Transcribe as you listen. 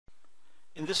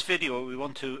In this video we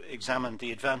want to examine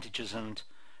the advantages and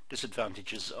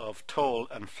disadvantages of tall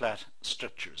and flat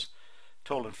structures,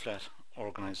 tall and flat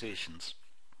organizations.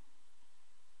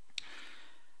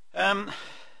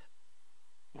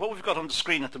 What we've got on the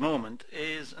screen at the moment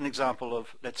is an example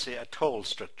of, let's say, a tall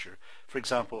structure. For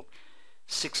example,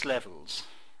 6 levels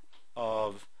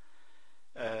of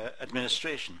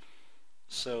administration.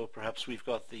 So perhaps we've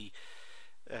got the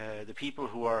people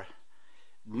who are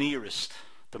nearest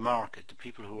the market, the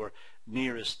people who are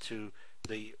nearest to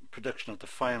the production of the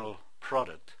final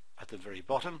product at the very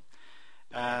bottom,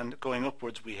 and going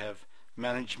upwards we have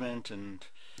management and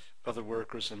other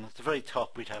workers, and at the very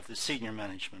top we'd have the senior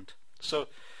management. So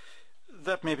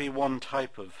that may be one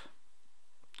type of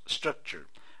structure,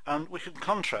 and we can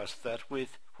contrast that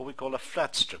with what we call a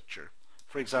flat structure.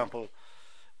 For example,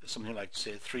 something like,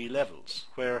 say, 3 levels,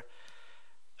 where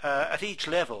at each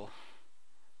level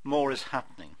more is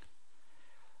happening.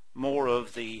 More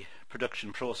of the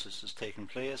production process is taking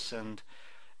place, and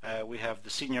we have the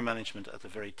senior management at the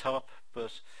very top,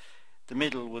 but the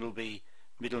middle will be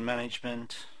middle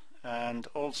management, and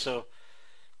also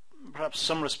perhaps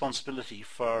some responsibility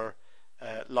for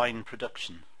line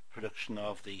production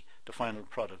of the final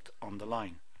product on the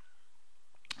line.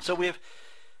 So we have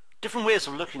different ways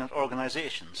of looking at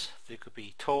organizations. They could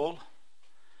be tall,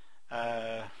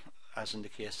 as in the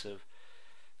case of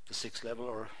the 6th level,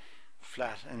 or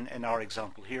flat in our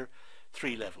example here,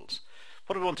 3 levels.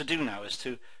 What we want to do now is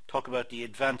to talk about the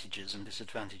advantages and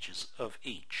disadvantages of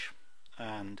each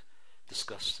and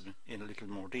discuss them in a little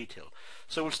more detail.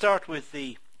 So we'll start with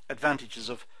the advantages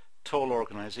of tall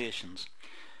organizations,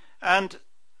 and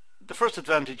the first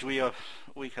advantage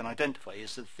we can identify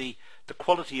is that the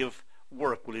quality of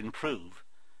work will improve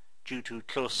due to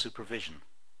close supervision.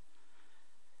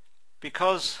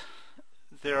 Because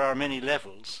there are many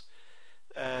levels,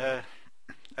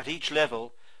 at each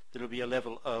level there will be a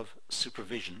level of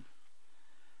supervision,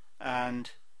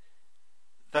 and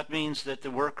that means that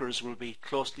the workers will be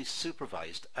closely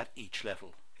supervised at each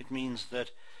level. It means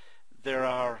that there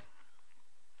are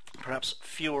perhaps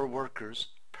fewer workers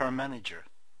per manager,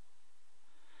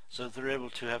 so they're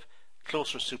able to have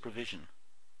closer supervision.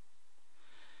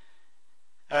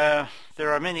 There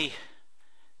are many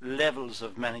levels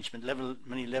of management,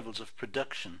 many levels of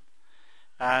production,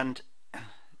 and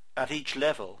at each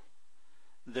level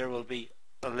there will be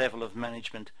a level of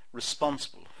management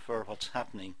responsible for what's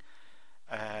happening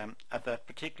at that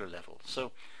particular level.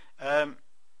 So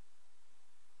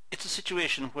it's a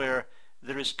situation where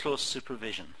there is close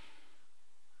supervision.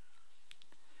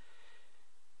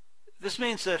 This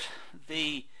means that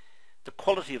the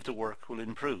quality of the work will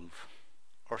improve,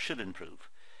 or should improve.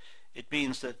 It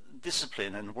means that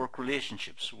discipline and work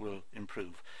relationships will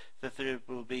improve, that there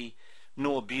will be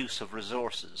no abuse of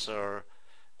resources or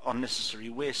unnecessary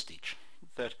wastage,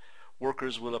 that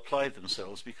workers will apply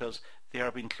themselves because they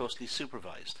are being closely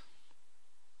supervised.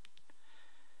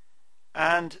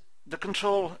 And the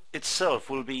control itself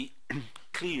will be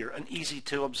clear and easy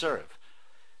to observe.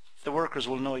 The workers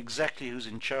will know exactly who's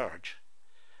in charge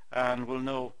and will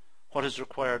know what is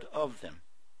required of them.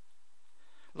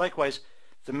 Likewise,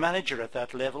 the manager at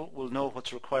that level will know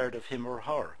what's required of him or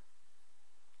her.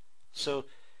 So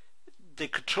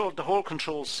the whole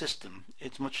control system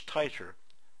is much tighter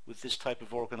with this type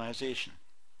of organization.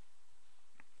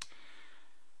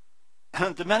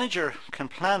 The manager can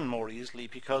plan more easily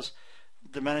because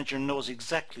the manager knows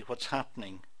exactly what's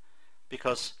happening,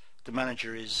 because the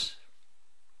manager is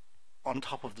on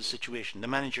top of the situation. The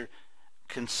manager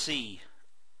can see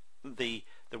the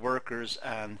workers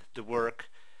and the work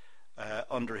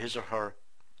under his or her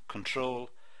control,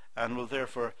 and will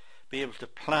therefore be able to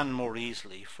plan more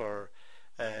easily for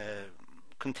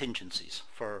contingencies,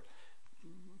 for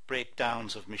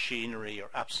breakdowns of machinery or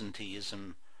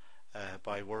absenteeism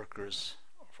by workers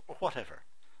or whatever.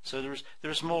 So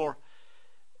there's more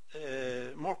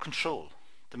control.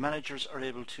 The managers are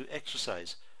able to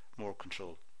exercise more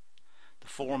control. The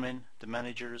foremen, the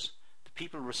managers, the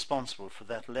people responsible for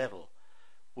that level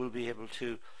will be able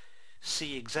to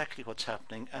see exactly what's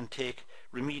happening and take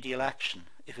remedial action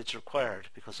if it's required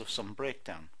because of some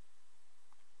breakdown.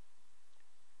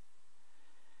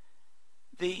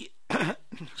 The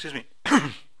excuse me,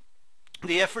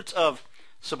 the efforts of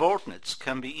subordinates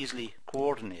can be easily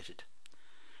coordinated.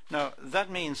 Now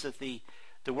that means that the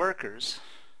workers,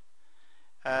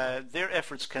 their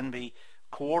efforts can be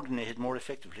coordinated more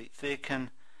effectively. They can,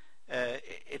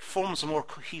 it forms a more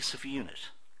cohesive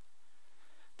unit.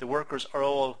 The workers are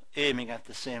all aiming at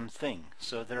the same thing,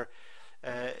 so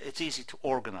it's easy to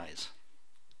organize.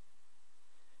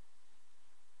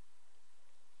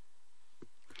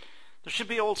 There should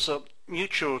be also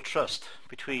mutual trust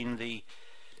between the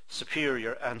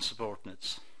superior and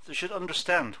subordinates. They should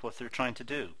understand what they're trying to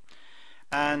do.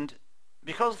 And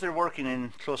because they're working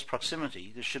in close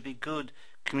proximity, there should be good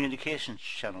communication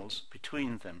channels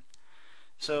between them.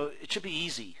 So it should be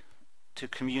easy to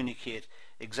communicate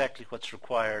exactly what's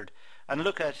required and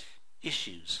look at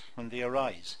issues when they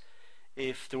arise.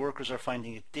 If the workers are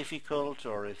finding it difficult,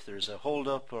 or if there's a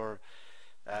hold-up, or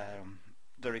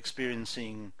they're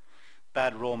experiencing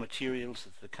bad raw materials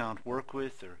that they can't work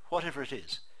with, or whatever it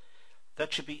is,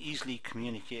 that should be easily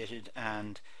communicated,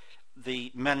 and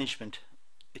the management,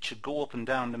 it should go up and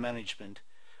down the management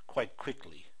quite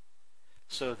quickly,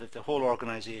 so that the whole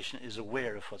organization is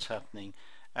aware of what's happening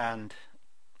and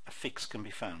a fix can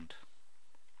be found.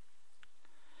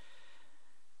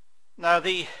 Now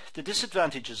the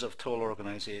disadvantages of toll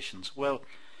organizations, well,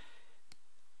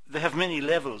 they have many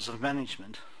levels of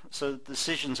management, so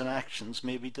decisions and actions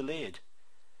may be delayed.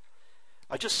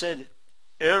 I just said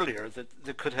earlier that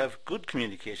they could have good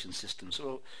communication systems.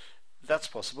 Well, that's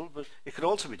possible, but it could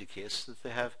also be the case that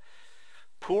they have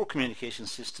poor communication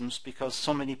systems because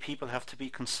so many people have to be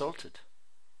consulted.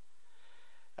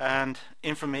 And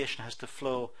information has to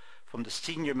flow from the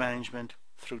senior management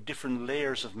through different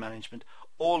layers of management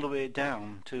all the way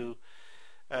down to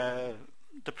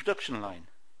the production line.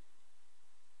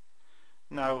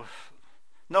 Now,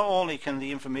 not only can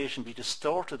the information be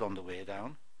distorted on the way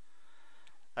down,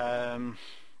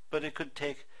 but it could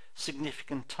take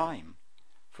significant time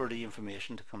for the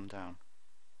information to come down.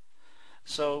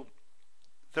 So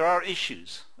there are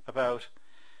issues about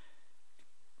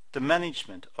the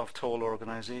management of toll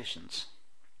organizations.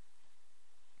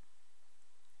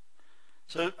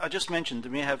 So I just mentioned they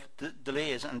may have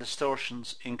delays and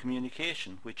distortions in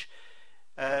communication, which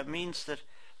means that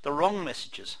the wrong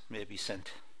messages may be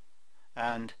sent,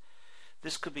 and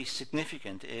this could be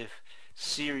significant if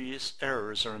serious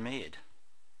errors are made.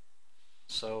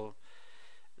 So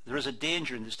there is a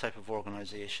danger in this type of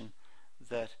organization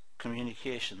that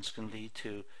communications can lead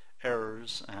to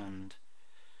errors and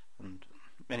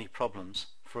many problems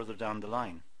further down the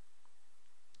line.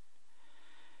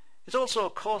 It's also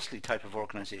a costly type of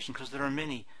organization because there are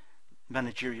many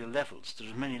managerial levels.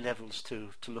 There's many levels to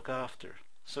look after.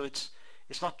 So it's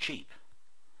not cheap.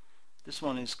 This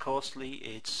one is costly,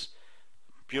 it's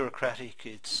bureaucratic,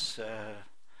 it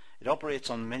operates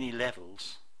on many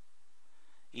levels.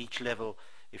 Each level,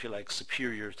 if you like,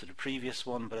 superior to the previous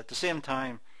one, but at the same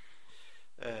time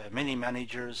many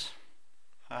managers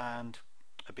and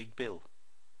a big bill.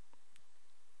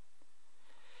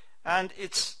 And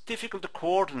it's difficult to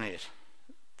coordinate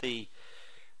the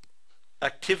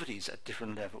activities at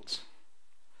different levels.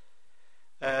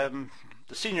 The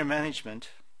senior management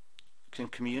can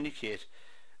communicate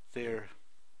their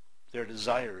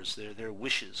desires, their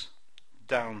wishes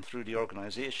down through the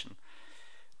organization,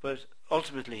 but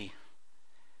ultimately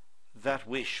that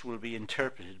wish will be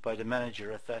interpreted by the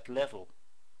manager at that level,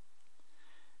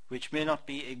 which may not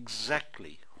be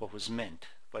exactly what was meant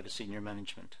by the senior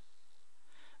management.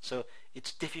 So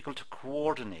it's difficult to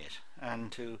coordinate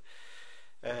and to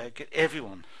get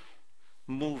everyone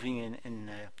moving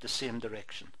in the same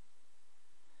direction.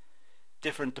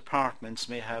 Different departments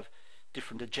may have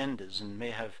different agendas and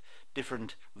may have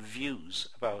different views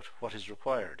about what is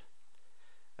required,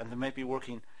 and they may be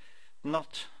working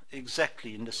not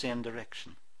exactly in the same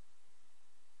direction.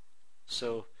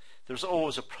 So there's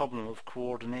always a problem of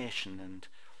coordination and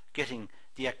getting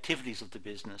the activities of the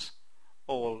business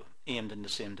all aimed in the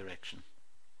same direction.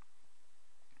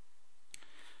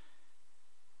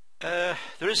 There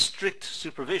is strict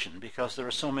supervision because there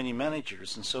are so many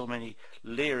managers and so many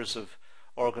layers of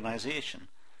organization,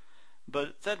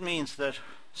 but that means that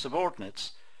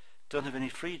subordinates don't have any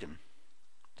freedom.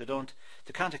 They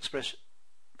can't express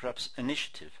perhaps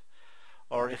initiative,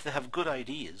 or if they have good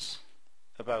ideas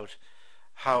about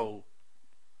how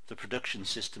the production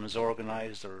system is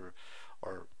organized, or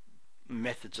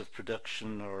methods of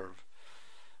production or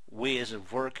ways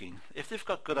of working, if they've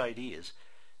got good ideas,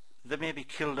 they may be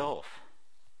killed off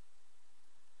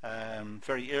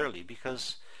very early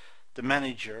because the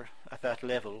manager at that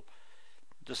level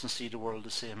doesn't see the world the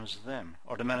same as them,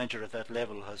 or the manager at that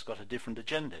level has got a different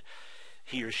agenda.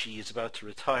 He or she is about to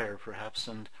retire perhaps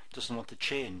and doesn't want to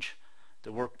change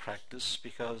the work practice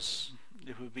because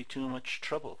it would be too much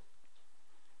trouble.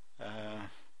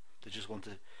 They just want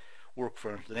to work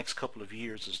for the next couple of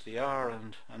years as they are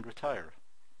and retire.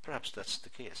 Perhaps that's the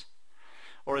case.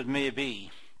 Or it may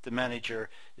be the manager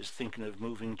is thinking of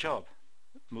moving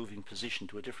position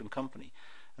to a different company,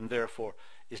 and therefore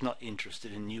is not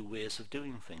interested in new ways of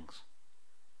doing things.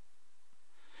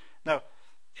 Now,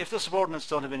 if the subordinates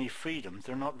don't have any freedom,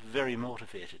 they're not very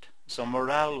motivated. So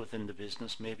morale within the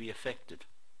business may be affected.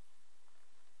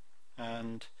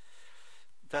 And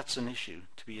that's an issue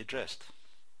to be addressed.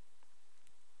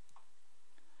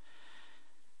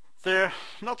 They're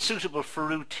not suitable for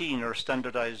routine or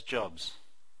standardized jobs.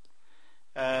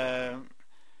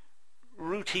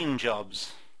 Routine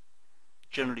jobs,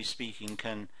 generally speaking,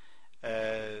 can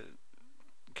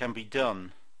be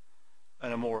done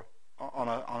on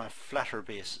a flatter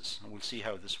basis, and we'll see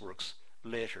how this works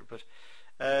later. But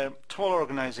tall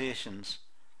organizations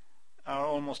are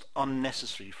almost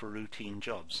unnecessary for routine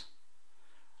jobs,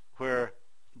 where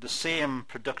the same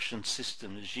production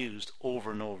system is used over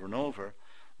and over and over.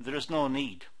 There is no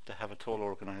need to have a tall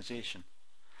organization.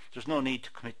 There's no need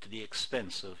to commit to the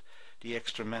expense of the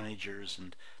extra managers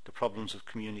and the problems of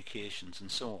communications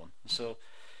and so on. So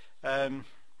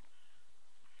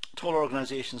tall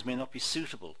organizations may not be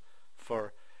suitable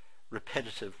for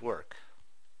repetitive work.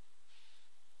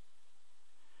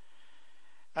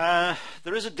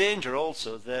 There is a danger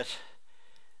also that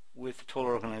with tall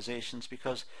organizations,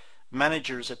 because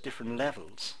managers at different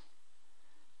levels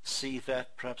see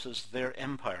that perhaps as their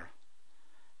empire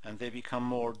and they become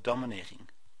more dominating.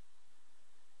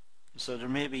 So there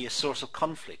may be a source of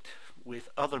conflict with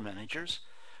other managers,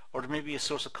 or there may be a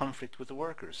source of conflict with the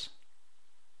workers,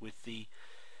 with the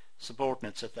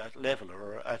subordinates at that level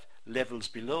or at levels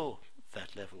below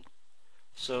that level.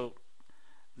 So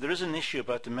there is an issue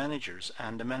about the managers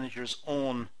and the managers'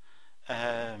 own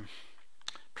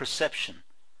perception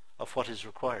of what is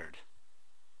required.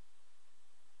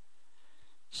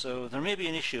 So there may be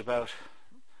an issue about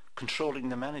controlling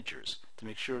the managers to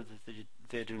make sure that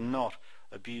they do not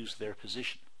abuse their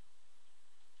position.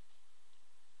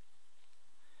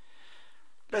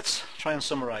 Let's try and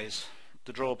summarize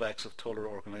the drawbacks of taller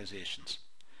organizations.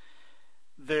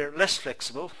 They're less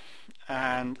flexible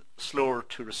and slower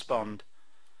to respond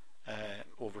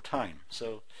over time.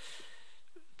 So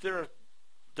they're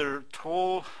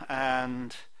tall,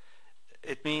 and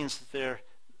it means that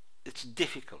it's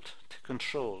difficult to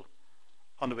control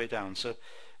on the way down. So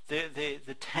they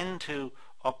tend to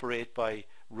operate by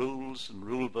rules and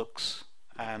rule books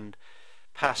and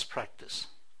past practice,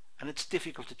 and it's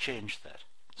difficult to change that.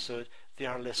 So they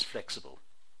are less flexible.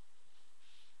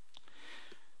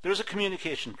 There is a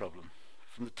communication problem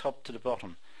from the top to the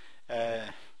bottom.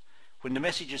 When the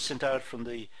message is sent out from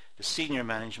the senior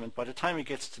management, by the time it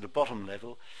gets to the bottom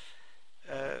level,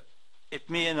 it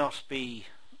may not be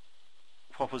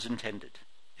what was intended.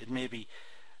 It may be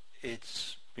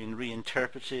it's been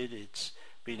reinterpreted, it's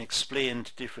been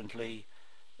explained differently.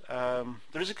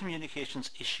 There is a communications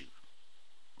issue.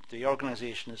 The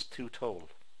organization is too tall.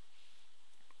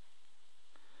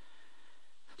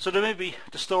 So there may be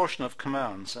distortion of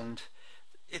commands, and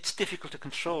it's difficult to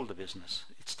control the business.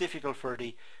 It's difficult for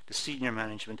the senior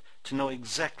management to know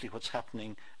exactly what's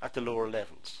happening at the lower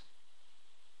levels.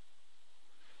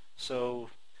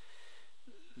 So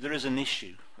there is an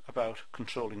issue about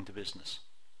controlling the business.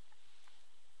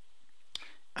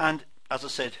 And as I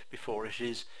said before, it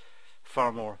is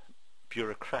far more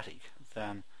bureaucratic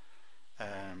than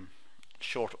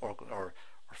short or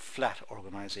flat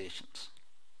organizations.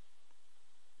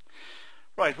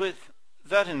 Right, with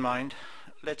that in mind,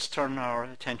 let's turn our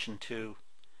attention to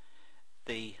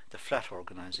the flat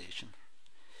organization.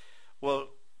 Well,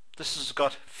 this has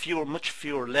got much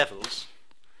fewer levels,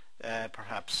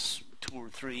 perhaps 2 or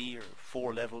 3 or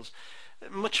 4 levels,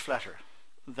 much flatter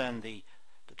than the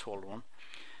taller one.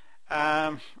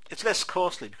 It's less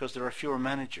costly because there are fewer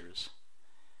managers.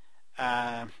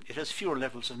 It has fewer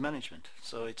levels of management,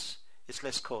 so it's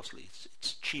less costly.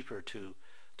 It's cheaper to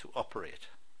operate.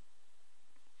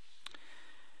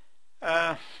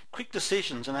 Quick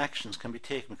decisions and actions can be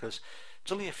taken because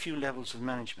it's only a few levels of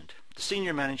management. The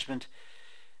senior management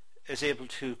is able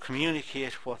to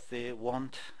communicate what they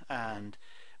want and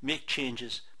make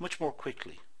changes much more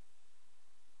quickly.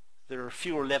 There are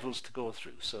fewer levels to go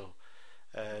through, so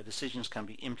decisions can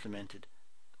be implemented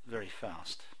very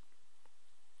fast.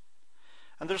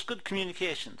 And there's good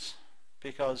communications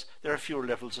because there are fewer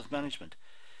levels of management.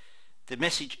 The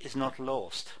message is not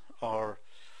lost or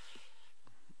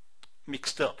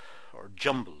mixed up or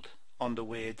jumbled on the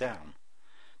way down.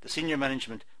 The senior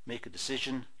management make a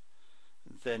decision,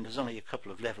 then there's only a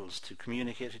couple of levels to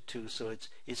communicate it to, so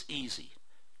it's easy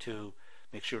to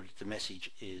make sure that the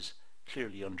message is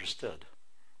clearly understood.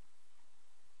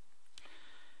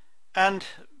 And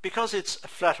because it's a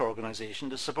flat organization,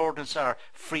 the subordinates are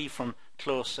free from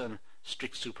close and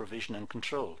strict supervision and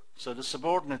control. So the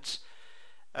subordinates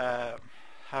they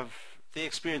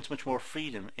experience much more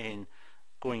freedom in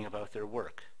going about their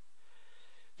work.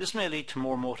 This may lead to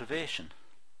more motivation,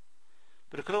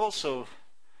 but it could also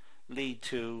lead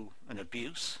to an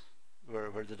abuse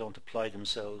where they don't apply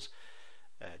themselves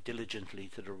diligently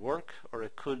to their work, or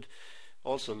it could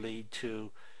also lead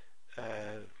to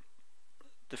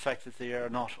the fact that they are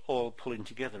not all pulling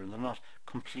together and they're not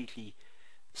completely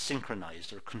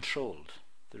synchronized or controlled.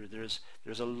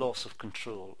 There's a loss of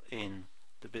control in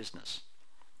the business.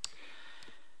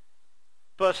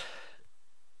 But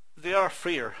they are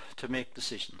freer to make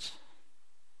decisions.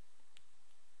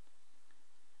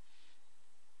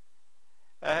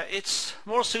 It's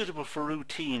more suitable for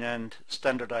routine and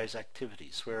standardized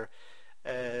activities where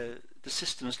the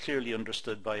system is clearly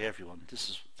understood by everyone.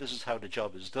 This is how the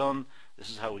job is done. This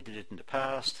is how we did it in the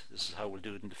past. This is how we'll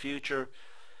do it in the future.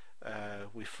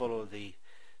 We follow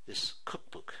this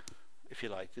cookbook, if you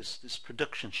like, this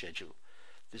production schedule,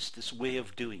 this way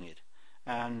of doing it,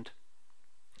 and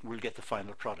we'll get the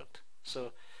final product.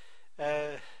 So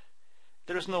there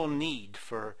is no need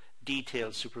for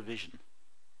detailed supervision.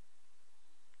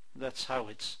 That's how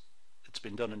it's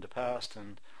been done in the past,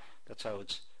 and that's how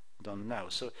it's done now.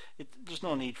 So there's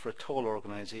no need for a tall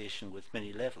organization with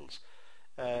many levels.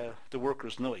 The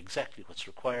workers know exactly what's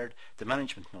required, the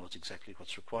management knows exactly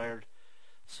what's required,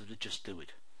 so they just do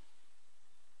it.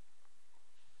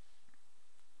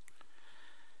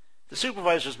 The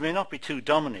supervisors may not be too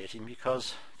dominating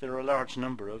because there are a large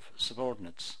number of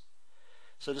subordinates.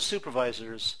 So the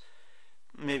supervisors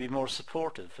may be more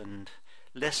supportive and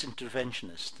less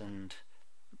interventionist and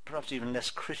perhaps even less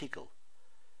critical.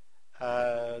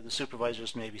 The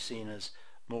supervisors may be seen as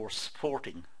more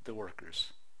supporting the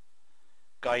workers,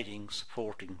 guiding,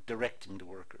 supporting, directing the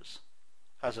workers,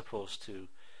 as opposed to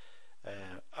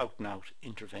out-and-out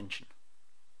intervention.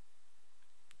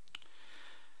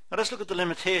 Now let's look at the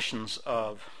limitations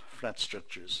of flat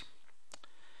structures.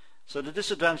 So the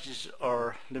disadvantages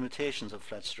or limitations of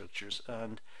flat structures,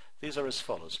 and these are as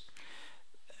follows.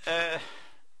 There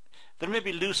may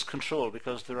be loose control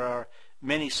because there are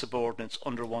many subordinates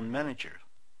under one manager.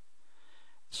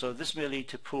 So this may lead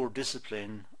to poor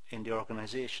discipline in the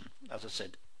organization, as I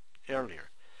said earlier.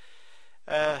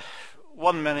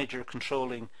 One manager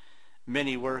controlling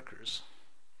many workers,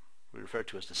 we refer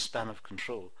to as the span of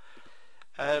control.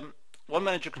 One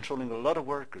manager controlling a lot of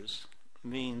workers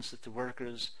means that the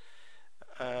workers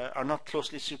are not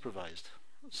closely supervised.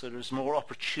 So there's more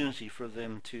opportunity for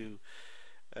them to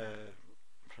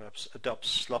perhaps adopt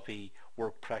sloppy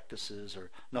work practices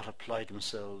or not apply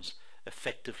themselves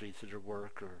effectively to their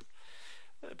work, or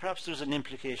perhaps there's an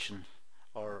implication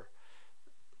or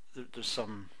there's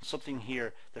something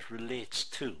here that relates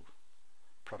to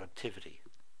productivity.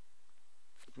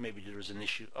 Maybe there is an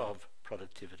issue of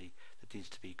productivity that needs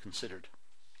to be considered.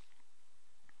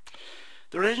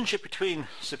 The relationship between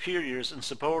superiors and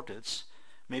subordinates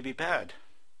may be bad.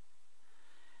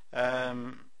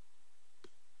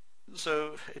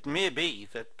 So it may be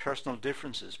that personal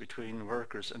differences between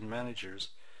workers and managers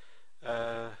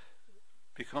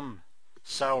become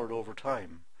soured over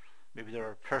time. Maybe there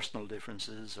are personal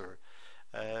differences, or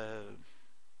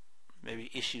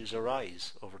maybe issues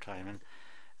arise over time,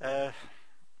 and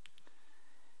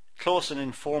close and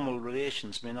informal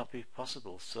relations may not be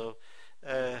possible. So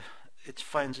it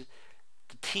finds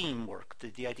the teamwork,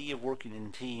 the idea of working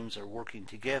in teams or working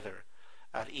together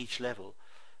at each level,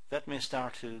 that may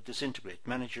start to disintegrate.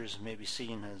 Managers may be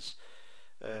seen as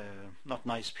not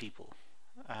nice people,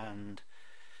 and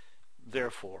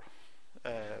therefore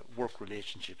work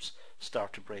relationships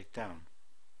start to break down.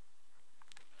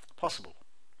 Possible.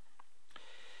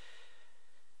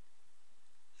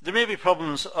 There may be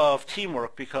problems of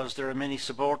teamwork because there are many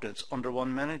subordinates under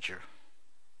one manager.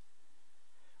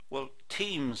 Well,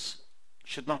 teams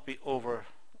should not be over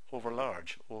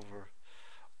large, over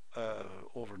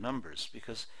numbers,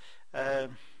 because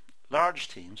large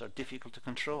teams are difficult to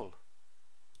control.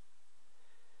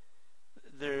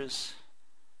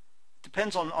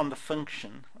 Depends on the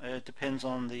function, it depends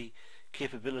on the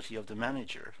capability of the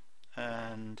manager,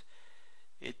 and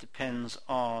it depends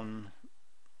on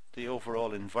the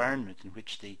overall environment in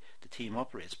which the team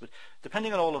operates. But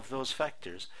depending on all of those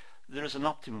factors, there is an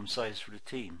optimum size for the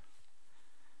team.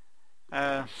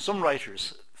 Some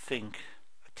writers think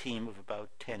a team of about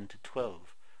 10 to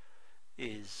 12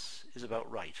 is about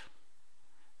right.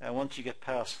 Once you get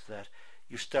past that,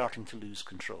 you're starting to lose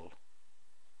control.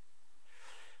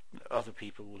 Other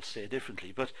people will say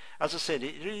differently, but as I said,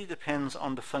 it really depends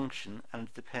on the function, and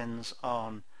it depends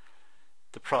on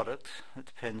the product, it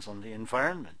depends on the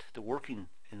environment, the working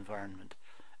environment,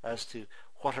 as to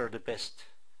what are the best,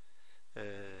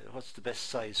 what's the best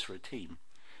size for a team.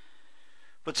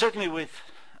 But certainly with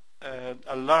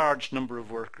a large number of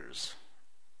workers,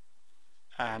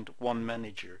 and one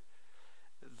manager,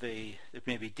 it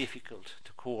may be difficult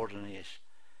to coordinate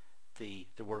the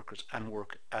workers and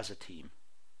work as a team.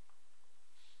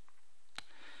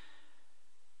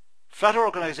 Flat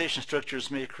organisation structures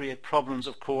may create problems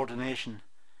of coordination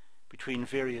between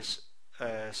various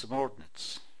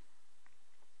subordinates.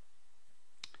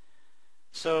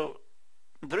 So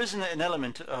there is an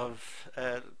element of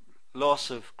loss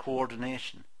of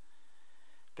coordination,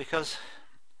 because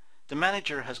the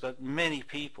manager has got many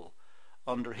people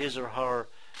under his or her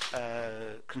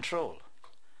control,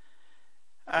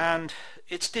 and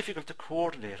it's difficult to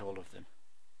coordinate all of them.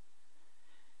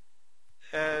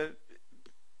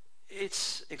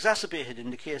 It's exacerbated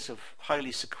in the case of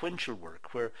highly sequential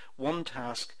work, where one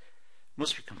task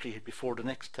must be completed before the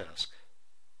next task.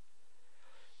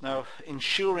 Now,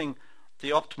 ensuring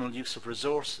the optimal use of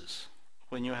resources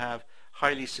when you have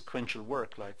highly sequential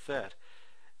work like that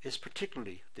is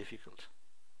particularly difficult.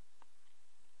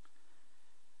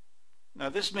 Now,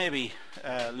 this may be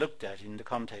looked at in the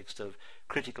context of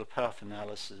critical path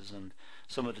analysis and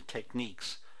some of the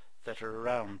techniques that are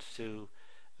around to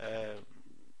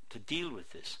deal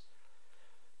with this.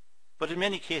 But in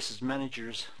many cases,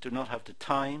 managers do not have the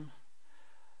time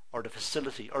or the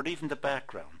facility or even the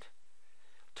background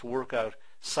to work out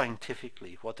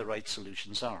scientifically what the right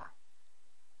solutions are.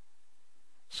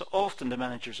 So often the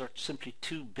managers are simply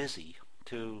too busy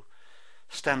to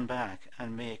stand back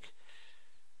and make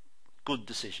good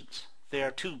decisions. They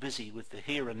are too busy with the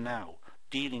here and now,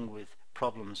 dealing with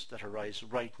problems that arise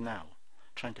right now,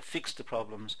 trying to fix the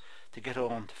problems to get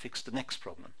on to fix the next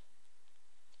problem.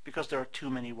 Because there are too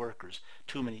many workers,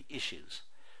 too many issues,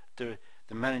 the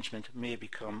management may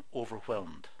become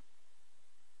overwhelmed.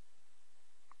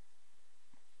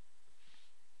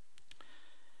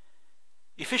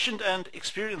 Efficient and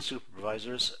experienced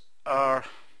supervisors are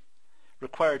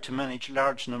required to manage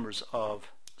large numbers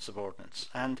of subordinates,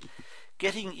 and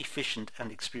getting efficient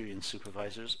and experienced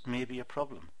supervisors may be a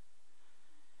problem.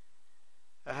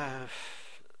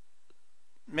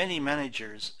 Many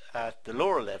managers at the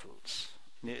lower levels,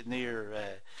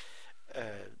 near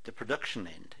the production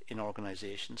end in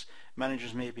organizations,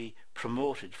 managers may be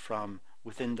promoted from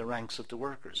within the ranks of the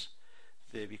workers.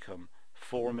 They become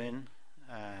foremen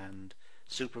and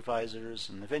supervisors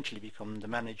and eventually become the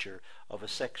manager of a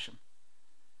section.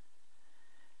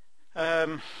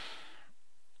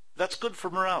 That's good for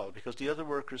morale, because the other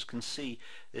workers can see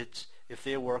that if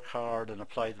they work hard and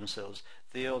apply themselves,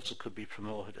 they also could be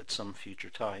promoted at some future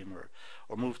time,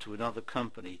 or move to another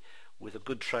company with a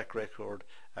good track record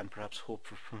and perhaps hope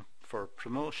for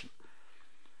promotion.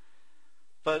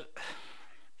 But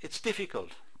it's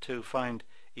difficult to find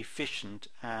efficient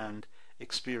and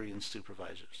experienced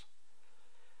supervisors,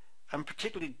 and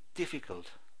particularly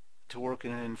difficult to work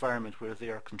in an environment where they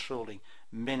are controlling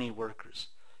many workers,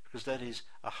 because that is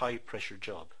a high pressure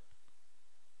job.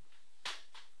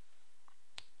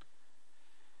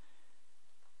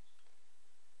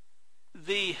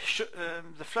 The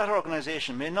flat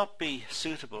organization may not be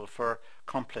suitable for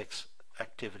complex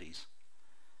activities.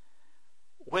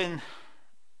 When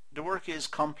the work is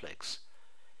complex,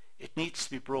 it needs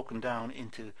to be broken down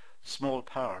into small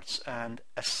parts and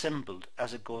assembled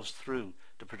as it goes through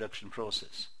the production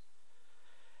process.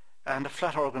 And a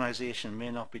flat organization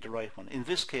may not be the right one. In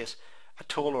this case, a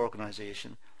toll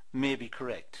organization may be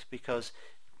correct, because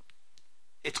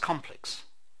it's complex.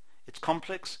 It's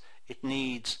complex, it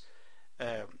needs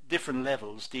different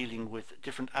levels dealing with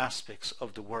different aspects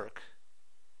of the work.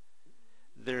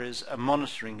 There is a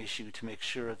monitoring issue to make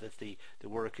sure that the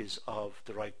work is of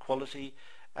the right quality,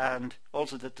 and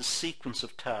also that the sequence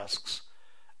of tasks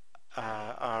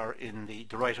are in the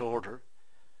right order,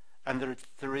 and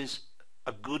there is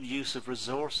a good use of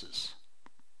resources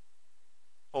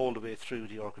all the way through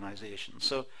the organization.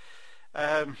 So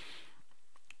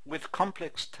with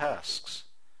complex tasks,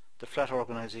 the flat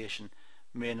organization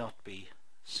may not be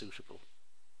suitable.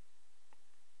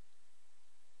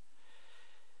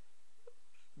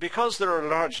 Because there are a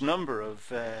large number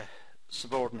of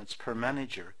subordinates per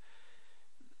manager,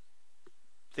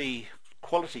 the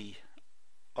quality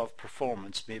of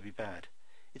performance may be bad.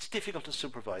 It's difficult to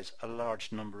supervise a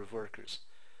large number of workers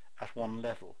at one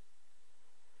level.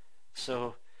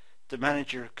 So the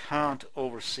manager can't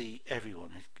oversee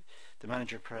everyone. The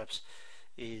manager perhaps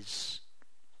is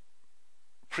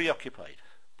preoccupied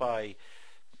by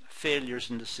failures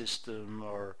in the system,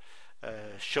 or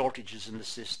shortages in the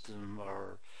system,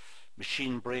 or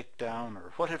machine breakdown,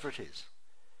 or whatever it is,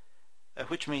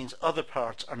 which means other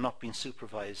parts are not being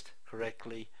supervised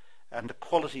correctly, and the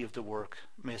quality of the work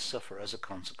may suffer as a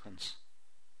consequence.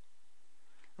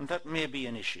 And that may be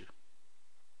an issue.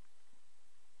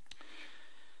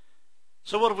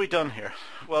 So what have we done here?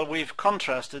 Well, we've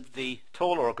contrasted the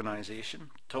toll organization,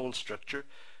 toll structure,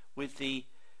 with the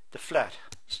flat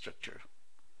structure.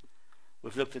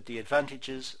 We've looked at the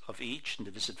advantages of each and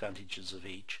the disadvantages of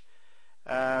each,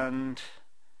 and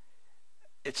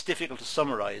it's difficult to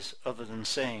summarize other than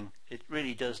saying it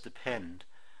really does depend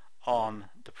on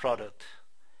the product,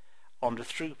 on the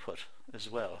throughput as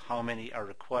well, how many are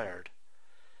required,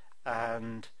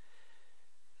 and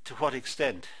to what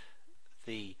extent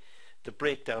the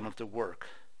breakdown of the work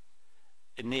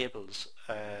enables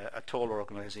a toll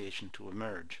organization to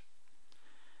emerge.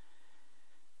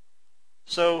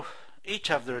 So each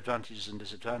have their advantages and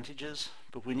disadvantages,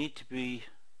 but we need to be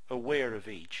aware of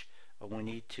each, and we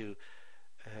need to,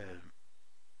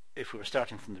 if we were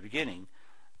starting from the beginning,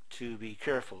 to be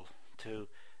careful to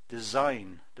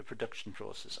design the production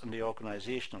process and the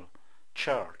organizational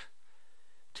chart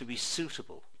to be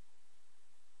suitable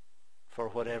for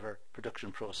whatever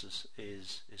production process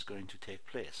is going to take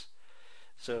place.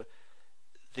 So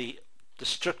the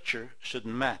structure should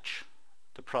match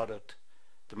the product,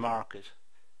 the market,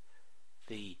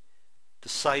 the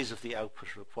size of the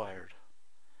output required,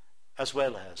 as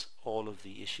well as all of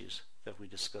the issues that we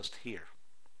discussed here.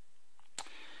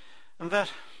 And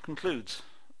that concludes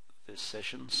this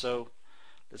session, so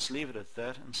let's leave it at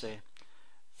that and say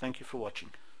thank you for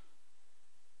watching.